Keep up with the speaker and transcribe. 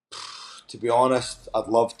To be honest, I'd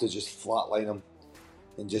love to just flatline him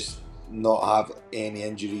and just not have any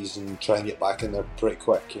injuries and try and get back in there pretty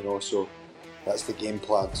quick, so that's the game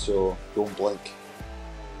plan, so don't blink.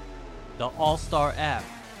 The All-Star app,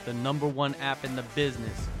 the #1 app in the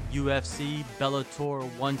business. UFC, Bellator,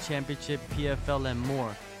 One Championship, PFL, and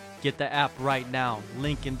more. Get the app right now.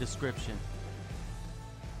 Link in description.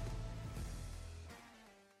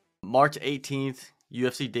 March 18th,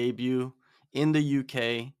 UFC debut in the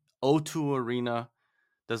UK, O2 Arena.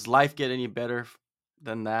 Does life get any better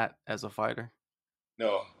than that as a fighter?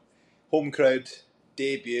 No. Home crowd,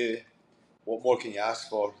 debut. What more can you ask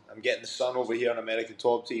for? I'm getting the sun over here on American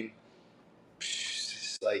Top Team.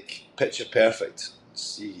 It's like picture perfect.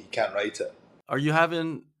 You can't write it. Are you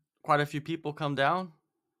having quite a few people come down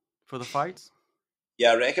for the fights?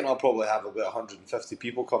 Yeah, I reckon I'll probably have about 150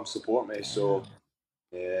 people come support me. Damn. So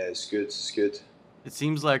yeah, it's good. It's good. It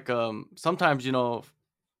seems like sometimes,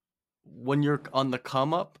 when you're on the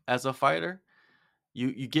come up as a fighter,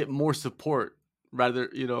 you get more support rather,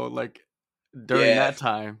 like during that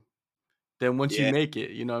time than once you make it.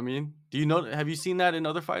 You know what I mean? Have you seen that in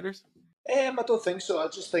other fighters? I don't think so. I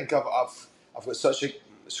just think I've got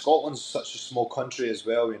Scotland's such a small country as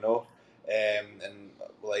well, and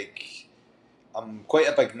like I'm quite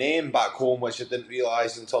a big name back home, which I didn't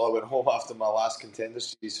realise until I went home after my last Contender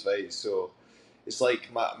Series fight. So it's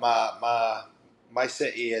like my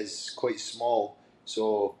city is quite small,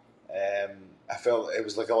 so I felt it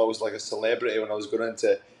was like I was like a celebrity when I was going in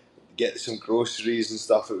to get some groceries and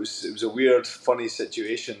stuff. It was a weird, funny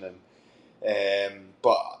situation, and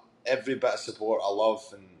but every bit of support I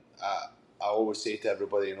love, and I always say to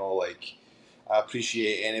everybody, I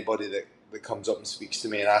appreciate anybody that comes up and speaks to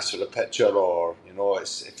me and asks for a picture, or it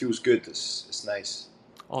feels good. It's nice.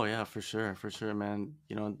 Oh yeah, for sure, man.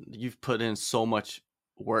 You've put in so much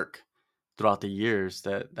work throughout the years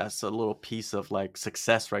that's a little piece of like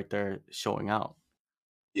success right there showing out.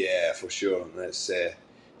 Yeah, for sure. It's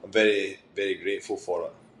I'm very, very grateful for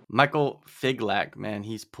it. Michael Figlak, man,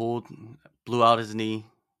 blew out his knee.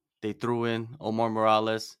 They threw in Omar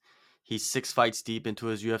Morales. He's 6 fights deep into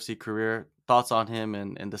his UFC career. Thoughts on him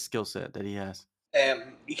and the skill set that he has?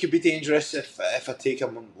 He could be dangerous if I take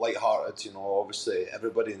him lighthearted. Obviously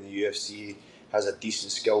everybody in the UFC has a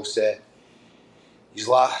decent skill set. He's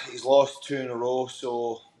lost 2 in a row,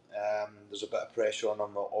 so there's a bit of pressure on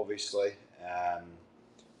him, obviously.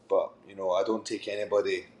 But I don't take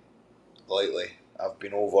anybody lightly. I've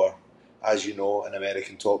been over, as you know, an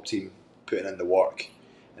American Top Team, putting in the work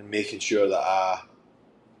and making sure that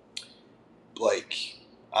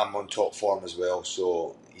I'm on top form as well.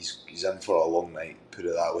 So he's in for a long night, put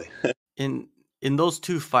it that way. In those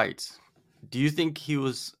 2 fights, do you think he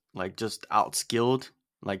was like just outskilled,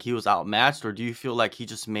 like he was outmatched, or do you feel like he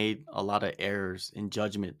just made a lot of errors in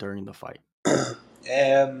judgment during the fight?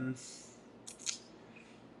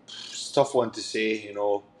 It's a tough one to say.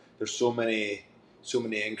 There's so many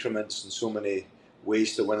increments and so many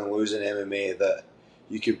ways to win and lose in MMA that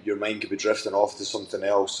your mind could be drifting off to something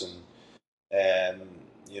else, and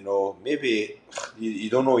maybe you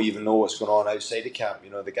don't even know what's going on outside the camp.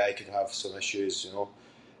 The guy could have some issues.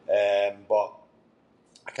 But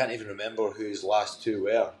I can't even remember who his last 2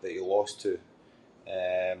 were that he lost to.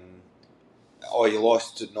 He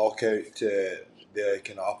lost to knockout to the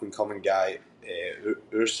kind of up and coming guy,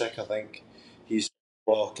 Usyk, I think. He's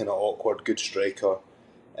a kind of awkward, good striker.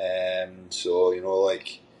 So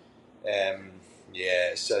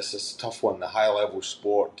it's a tough one, a high level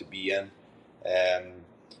sport to be in, and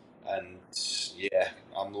yeah,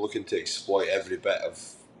 I'm looking to exploit every bit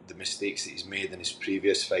of the mistakes that he's made in his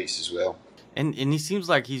previous fights as well. And he seems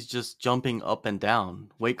like he's just jumping up and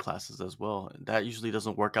down weight classes as well. That usually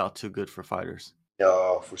doesn't work out too good for fighters.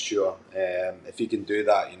 Yeah, for sure. If he can do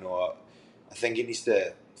that, I think he needs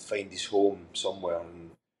to find his home somewhere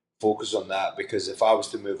and focus on that. Because if I was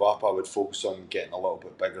to move up, I would focus on getting a little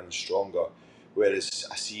bit bigger and stronger. Whereas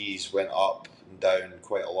I see he's went up and down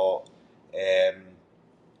quite a lot.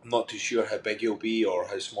 I'm not too sure how big he'll be or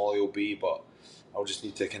how small he'll be, but I'll just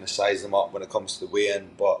need to kind of size him up when it comes to the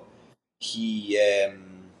weigh-in. But he's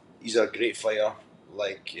a great fighter,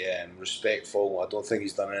 respectful. I don't think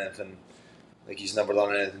he's done anything. He's never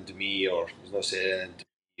done anything to me, or he's not said anything to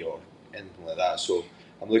me, or anything like that. So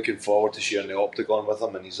I'm looking forward to sharing the octagon with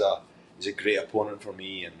him, and he's a great opponent for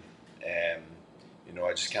me, and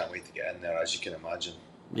I just can't wait to get in there, as you can imagine.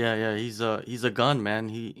 Yeah, he's a gun, man.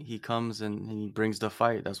 He comes and he brings the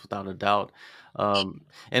fight. That's without a doubt.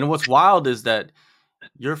 And what's wild is that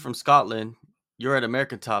you're from Scotland. You're at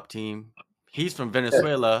American Top Team. He's from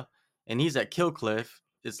Venezuela, and he's at Killcliff.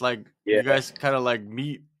 It's like you Yeah, guys kind of like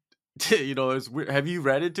meet You know, it's weird. Have you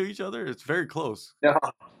read it to each other? It's very close. No,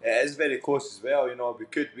 it is very close as well. You know, we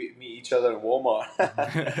could meet each other in Walmart.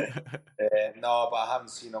 No, but I haven't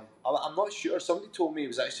seen him. I'm not sure. Somebody told me he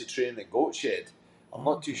was actually training at Goat Shed. I'm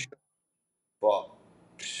Oh, not too okay. sure, but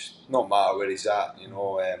not matter where he's at. You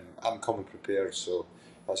know, I'm coming prepared, so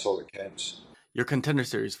that's all that counts. Your Contender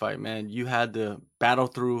Series fight, man, you had to battle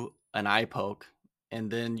through an eye poke, and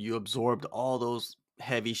then you absorbed all those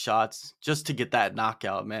heavy shots just to get that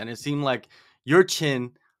knockout, man. It seemed like your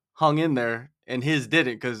chin hung in there and his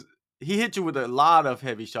didn't, because he hit you with a lot of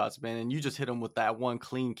heavy shots, man, and you just hit him with that one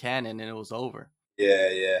clean cannon and it was over. Yeah,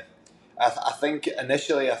 yeah. I think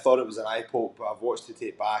initially I thought it was an eye poke, but I've watched it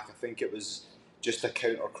take back. I think it was just a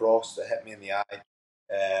counter cross that hit me in the eye.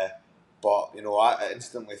 Uh, but you know, I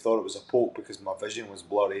instantly thought it was a poke because my vision was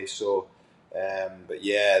blurry. So, but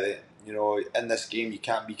yeah, you know, in this game you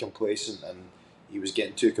can't be complacent, and he was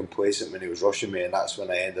getting too complacent when he was rushing me, and that's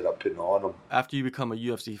when I ended up putting it on him. After you become a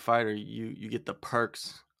UFC fighter, you get the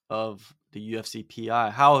perks of the UFC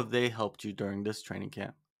PI. How have they helped you during this training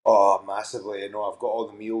camp? Oh, massively! You know, I've got all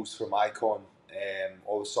the meals from Icon,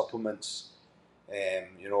 all the supplements.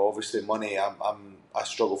 You know, obviously money. I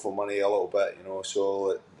struggle for money a little bit. You know,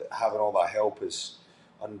 so having all that help is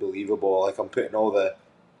unbelievable. Like I'm putting all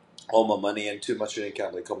my money into my training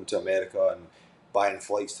camp, like coming to America and buying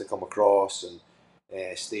flights to come across and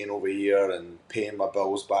staying over here and paying my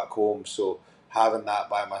bills back home. So having that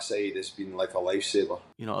by my side has been like a lifesaver.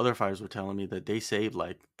 You know, other fighters were telling me that they save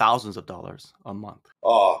like thousands of dollars a month.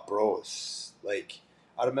 Oh, bro, it's like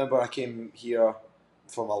I remember I came here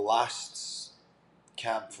for my last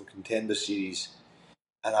camp for Contender Series,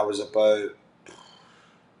 and I was about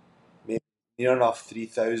maybe near enough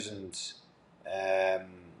 $3,000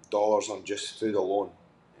 on just food alone.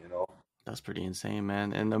 You know, That's pretty insane,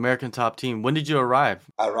 man. And the American Top Team, when did you arrive?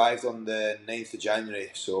 I arrived on the 9th of January,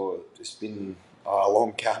 so it's been a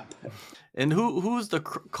long camp. And who's the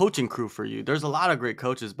coaching crew for you? There's a lot of great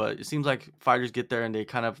coaches, but it seems like fighters get there and they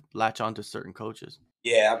kind of latch on to certain coaches.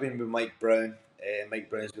 Yeah, I've been with Mike Brown. Mike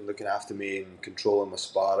Brown's been looking after me and controlling my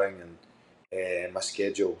sparring and my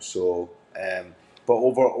schedule. So, but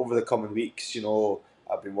over the coming weeks, you know,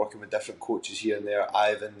 I've been working with different coaches here and there.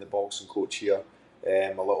 Ivan, the boxing coach here, a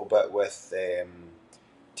little bit with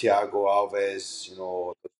Tiago Alves. You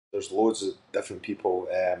know, there's loads of different people.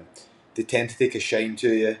 They tend to take a shine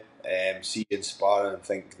to you, see you in sparring, and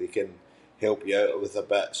think they can help you out with a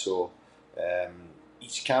bit. So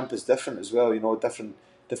each camp is different as well. You know, different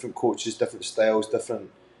coaches, different styles, different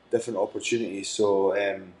opportunities. So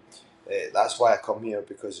that's why I come here,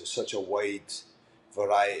 because it's such a wide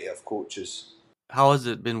variety of coaches. How has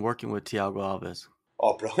it been working with Tiago Alves?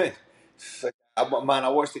 Oh, brilliant! Man, I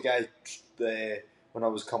watched the guy when I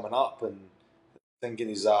was coming up and thinking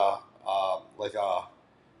he's like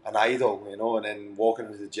an idol, you know, and then walking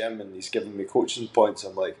into the gym and he's giving me coaching points.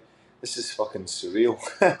 I'm like, this is fucking surreal.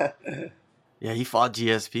 Yeah, he fought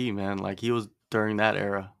GSP, man. Like he was during that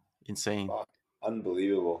era. Insane. Fuck,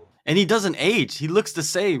 unbelievable. And he doesn't age. He looks the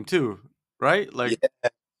same too, right? Yeah, Like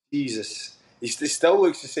Jesus, he still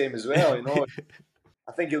looks the same as well. You know,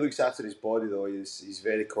 I think he looks after his body though. He's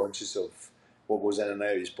very conscious of what goes in and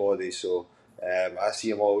out of his body. So I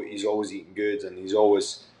see him all. He's always eating good, and he's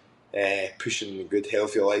always pushing a good,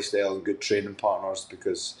 healthy lifestyle and good training partners.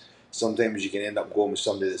 Because sometimes you can end up going with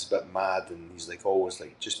somebody that's a bit mad, and he's like always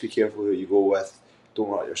like, just be careful who you go with. Don't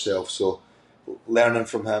hurt yourself. So learning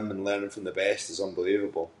from him and learning from the best is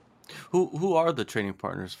unbelievable. who are the training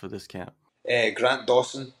partners for this camp? Grant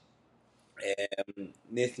Dawson,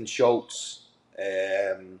 Nathan Schultz,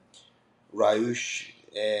 Rausch,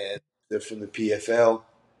 they're from the PFL.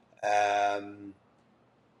 Um,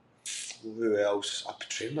 who else? I've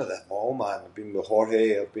trained with them all, man. I've been with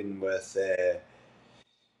Jorge, I've been with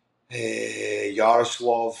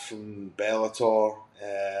Yaroslav from Bellator,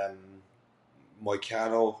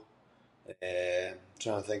 Moicano.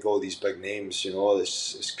 Trying to think all these big names, you know,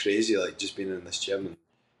 it's crazy, like just being in this gym and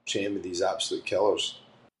training with these absolute killers.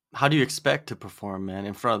 How do you expect to perform, man,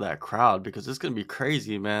 in front of that crowd? Because it's gonna be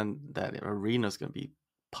crazy, man. That arena's gonna be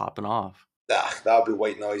popping off. That'll be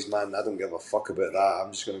white noise, man. I don't give a fuck about that.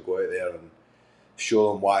 I'm just going to go out there and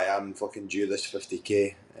show them why I'm fucking due this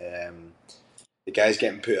 50k. The guy's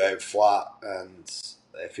getting put out flat, and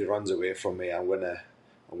if he runs away from me, I'm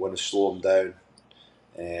gonna slow him down.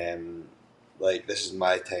 Like this is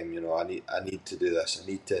my time, you know. I need to do this. I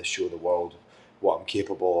need to show the world what I'm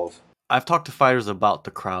capable of. I've talked to fighters about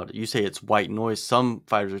the crowd. You say it's white noise. Some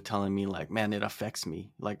fighters are telling me like, man, it affects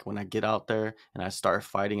me. Like when I get out there and I start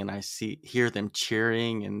fighting and I hear them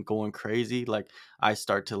cheering and going crazy, like I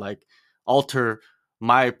start to like alter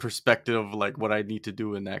my perspective of like what I need to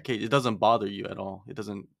do in that case. It doesn't bother you at all. It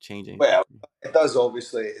doesn't change anything. Well, it does,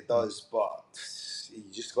 obviously, it does, but you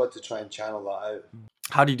just got to try and channel that out.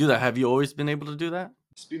 How do you do that? Have you always been able to do that?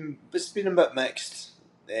 It's been a bit mixed.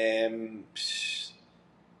 Um,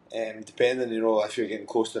 Depending, if you're getting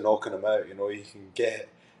close to knocking them out, you can get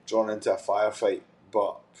drawn into a firefight,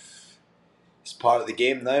 but it's part of the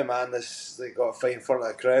game now, man. They got to fight in front of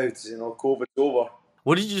the crowds. COVID's over.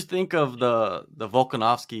 What did you think of the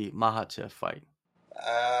Volkanovski Makhachev fight?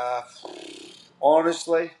 Uh,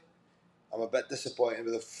 Honestly, I'm a bit disappointed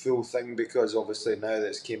with the full thing because obviously now that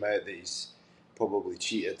it's came out that he's probably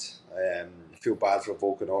cheated. I feel bad for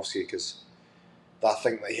Volkanovski because I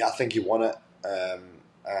think he won it, and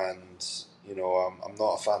I'm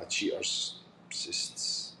not a fan of cheaters.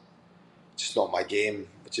 It's just not my game.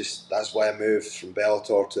 That's why I moved from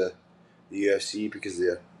Bellator to the UFC because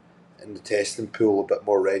they're in the testing pool a bit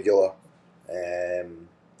more regular. It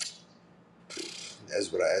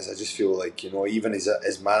is what it is. I just feel like even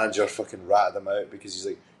his manager fucking ratted him out because he's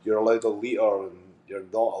like, you're allowed a liter and you're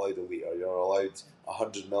not allowed a liter. You're allowed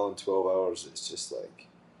 100 mil in 12 hours. It's just like,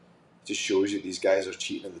 it just shows you these guys are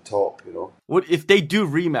cheating at the top. What if they do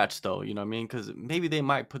rematch though? You know what I mean? Because maybe they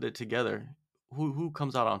might put it together. Who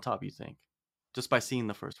comes out on top? You think? Just by seeing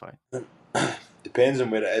the first fight. Depends on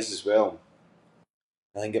where it is as well.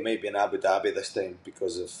 I think it might be in Abu Dhabi this time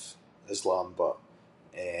because of Islam, but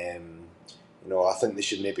I think they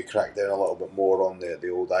should maybe crack down a little bit more on the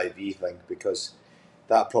old IV thing because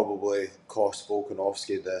that probably cost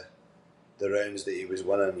Volkanovski the rounds that he was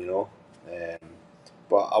winning.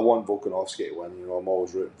 But I want Volkanovski to win. I'm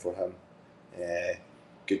always rooting for him.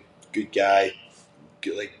 Good guy,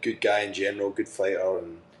 good guy in general, good fighter,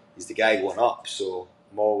 and he's the guy going up. So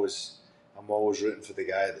I'm always rooting for the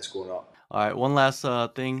guy that's going up. All right, one last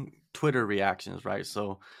thing. Twitter reactions, right?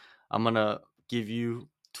 So I'm gonna give you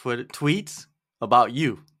tweets about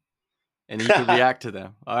you, and you can react to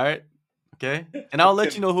them. All right, okay? And I'll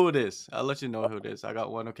let you know who it is. I got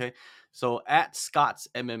one. Okay. So at Scott's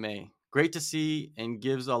MMA, great to see and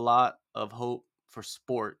gives a lot of hope for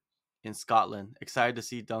sport in Scotland. Excited to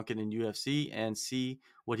see Duncan in UFC and see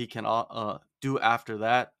what he can do after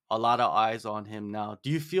that. A lot of eyes on him now. Do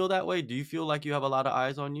you feel that way? Do you feel like you have a lot of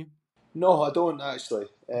eyes on you? No, I don't actually.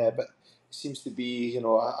 But it seems to be,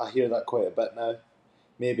 I hear that quite a bit now.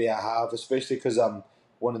 Maybe I have, especially because I'm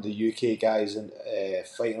one of the UK guys and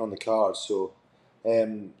fighting on the card. So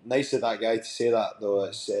nice of that guy to say that, though.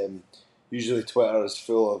 It's usually Twitter is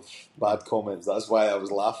full of bad comments. That's why I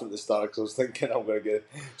was laughing at the start because I was thinking I'm going to get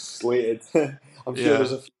slated. I'm sure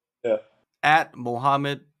there's a few. Yeah. At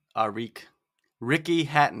Mohammed Arik, Ricky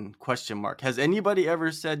Hatton ? Has anybody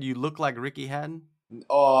ever said you look like Ricky Hatton?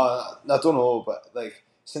 Oh, I don't know, but like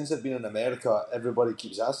since I've been in America, everybody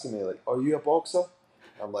keeps asking me like, "Are you a boxer?"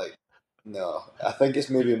 I'm like, "No." I think it's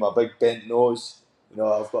maybe my big bent nose.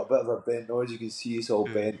 I've got a bit of a bent nose. You can see it's all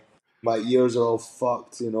bent. My ears are all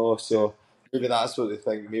fucked. So maybe that's what they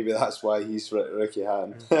think. Maybe that's why he's Ricky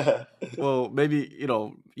Hatton. Well, maybe you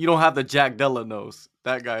don't have the Jack Della nose.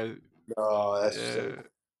 That guy. No, that's sick.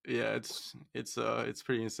 Yeah, it's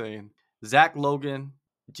pretty insane. Zach Logan,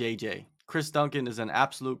 JJ. Chris Duncan is an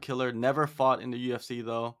absolute killer. Never fought in the UFC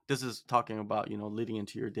though. This is talking about leading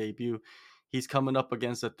into your debut. He's coming up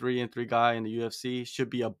against a 3-3 guy in the UFC. Should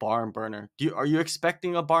be a barn burner. Are you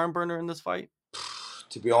expecting a barn burner in this fight?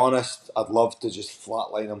 To be honest, I'd love to just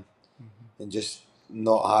flatline him and just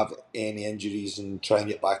not have any injuries and try and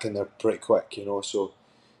get back in there pretty quick. So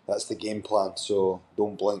that's the game plan. So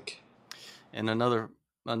don't blink. And another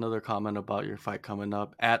comment about your fight coming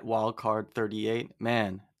up at Wildcard 38.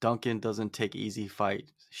 Man, Duncan doesn't take easy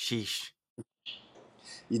fights. Sheesh.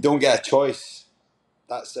 You don't get a choice.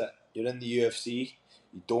 That's it. You're in the UFC.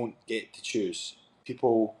 You don't get to choose.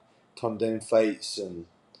 People turn down fights and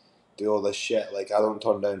do all this shit. Like I don't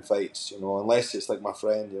turn down fights, unless it's like my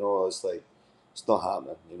friend. It's like it's not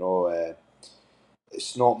happening.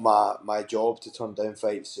 It's not my job to turn down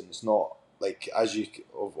fights, and it's not like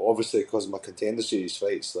obviously because of my Contender Series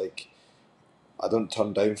fights. Like I don't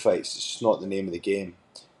turn down fights. It's just not the name of the game.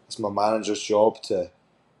 It's my manager's job to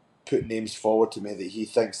put names forward to me that he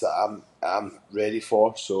thinks that I'm ready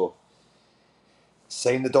for. So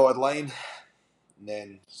sign the dotted line, and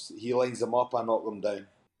then he lines them up. I knock them down.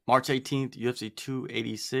 March 18th, UFC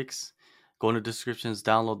 286. Go in the descriptions,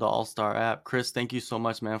 download the All-Star app. Chris, thank you so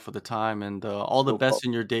much, man, for the time and all the best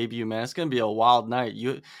in your debut, man. It's going to be a wild night.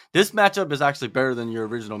 This matchup is actually better than your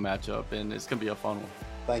original matchup, and it's going to be a fun one.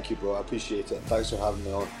 Thank you, bro. I appreciate it. Thanks for having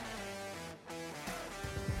me on.